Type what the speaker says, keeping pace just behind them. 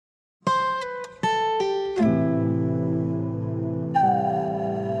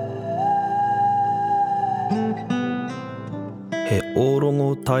He ōrongo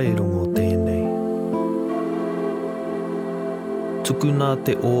TAIRONGO tēnei. Tukuna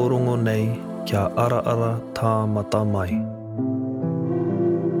te ōrongo nei kia araara tāmata mai.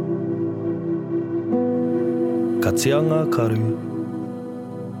 Ka tianga karu,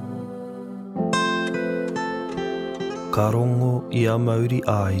 ka rongo i a Mauri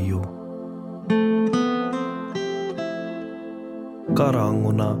āio. Ka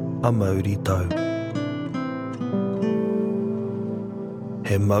rangona a Mauri tau.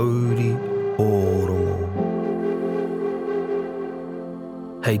 He Mauri ōrongo.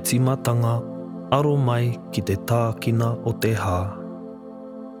 Hei timatanga aro mai ki te tākina o te hā.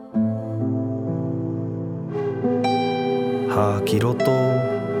 Hā ki roto,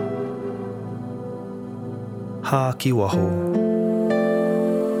 hā ki waho.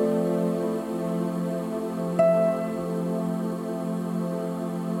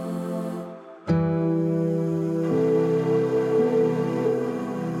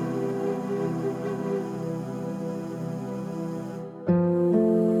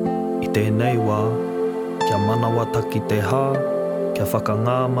 Tēnei wā, kia manawata ki te hā, kia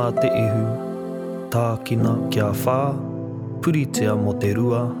whakangāma te ihu, tākina kia whā, puritea mo te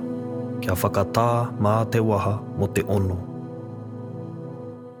rua, kia whakatā mā te waha mo te ono.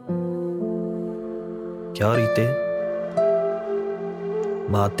 Kia rite,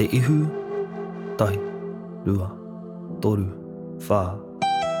 mā te ihu, tahi, rua, toru, whā,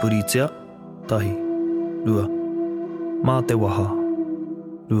 puritea, tahi, rua, mā te waha,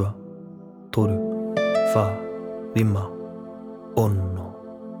 rua, toru, whā, rima, ono,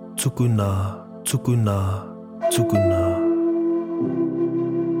 tukuna, tukuna, tukuna.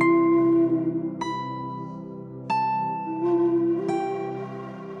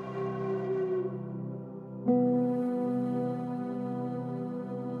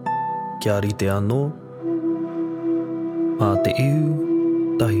 Kia rite anō, mā te ihu,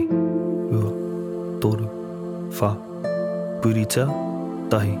 tahi, rua, toru, whā, puritea,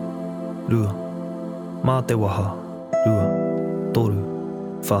 tahi, rua, mā te waha, rua, toru,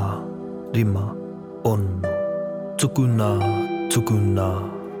 whā, rima, ono, tukuna, tukuna,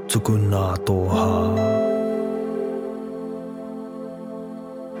 tukuna toha.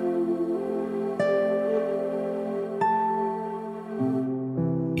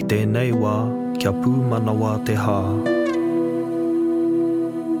 I tēnei wā, kia pūmanawa te hā.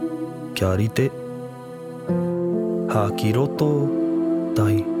 Kia rite, hā ki roto,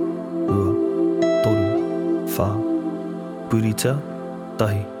 tahi, rua, toru, whā, puritea,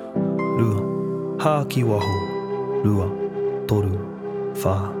 tahi, rua, hā ki waho, rua, toru,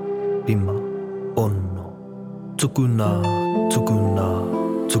 whā, rima, ono, tukuna, tukuna,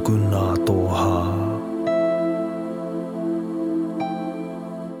 tukuna toha.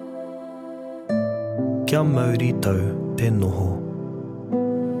 Kia Mauri tau te noho.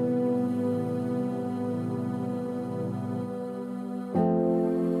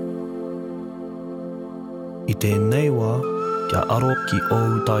 I tēnei wā, kia aro ki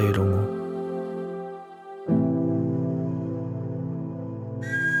ōu TAIRONGO.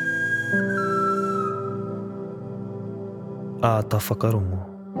 Ā tā whakarongo.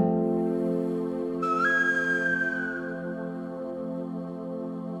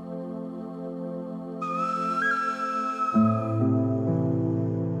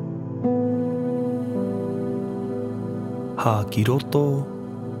 Hā ki roto,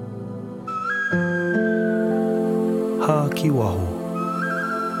 hā ki waho.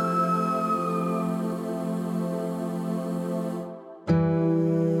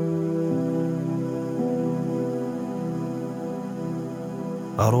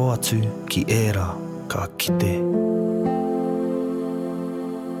 Aro atu ki ērā ka kite.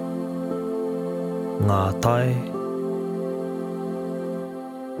 Ngā tae,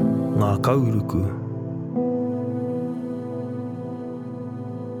 ngā kauruku.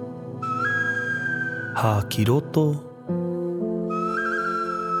 Hā ki roto,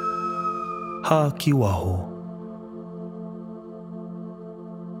 hā ki waho.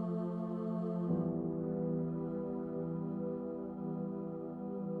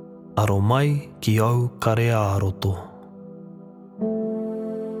 Aro mai ki au kare āroto.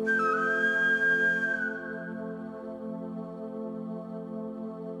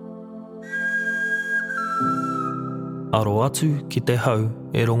 Aro atu ki te hau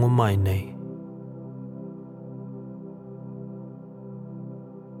e rongo mai nei.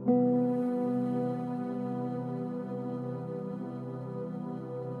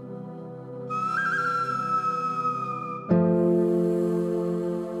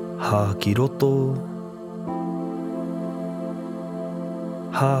 Hā ki roto,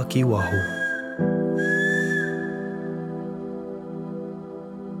 hā ki waho.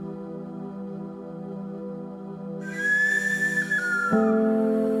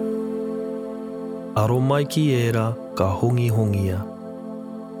 Aro mai ki ērā ka hongi hongia.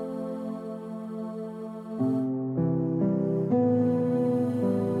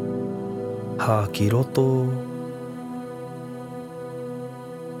 Hā ki roto,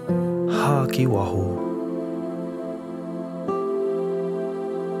 hā ki waho.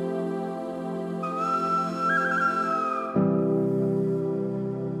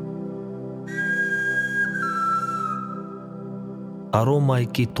 Aro mai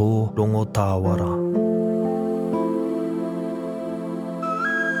ki tō rongo tāwara.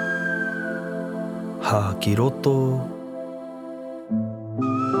 Hā ki roto,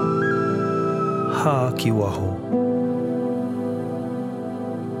 hā ki waho.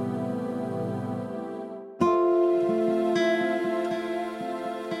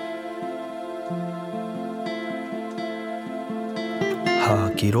 Hā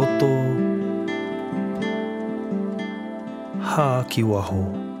ki roto, hā ki waho.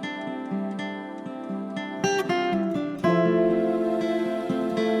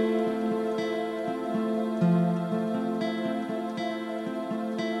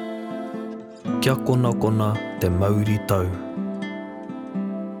 Kia kona kona te Mauri tau.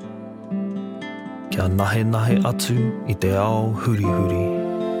 Kia nahe nahe atu i te ao huri huri.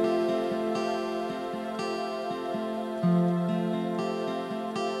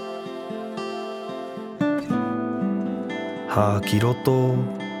 Hā ki roto,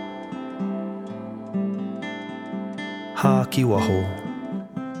 hā ki waho.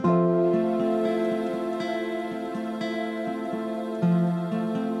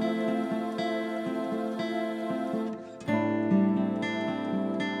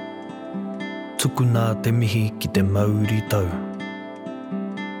 Tukuna te mihi ki te Mauri tau.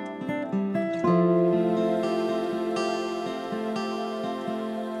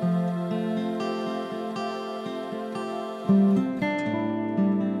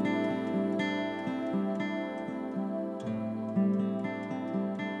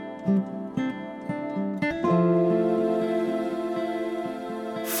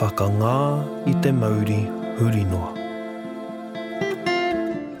 Whakangā i te Mauri huri noa.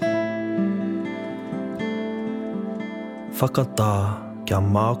 Whakatā kia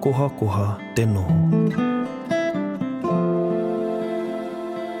mākoha koha te noho.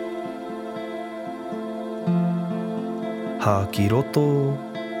 Hā ki roto,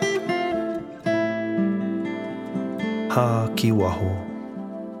 hā ki waho.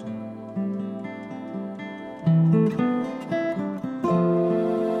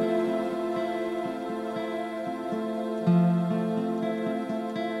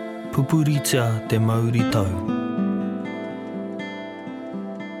 Pupuritia te Mauri tau.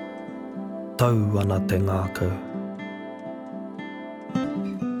 Tau ana te ngākau.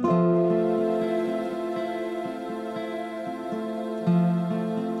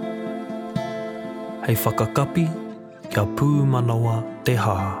 Hei whakakapi kia pūmanawa te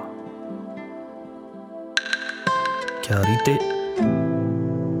haha. Kia rite,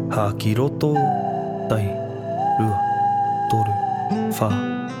 hā ki roto, tahi, rua, toru, whā,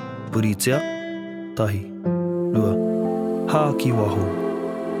 puritia, tahi, rua, hā ki waho,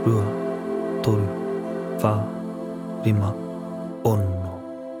 rua, toru, whā, rima, ono.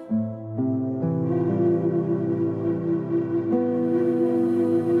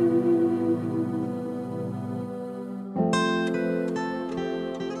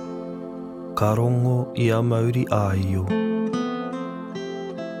 Ka rongo i a Mauri āio.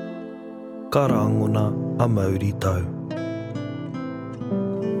 Ka rangona a Mauri tau.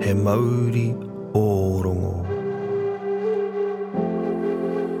 He Mauri ōrongo.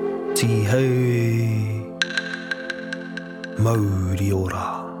 Ti hei Mauri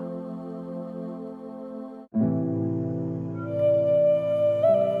ora.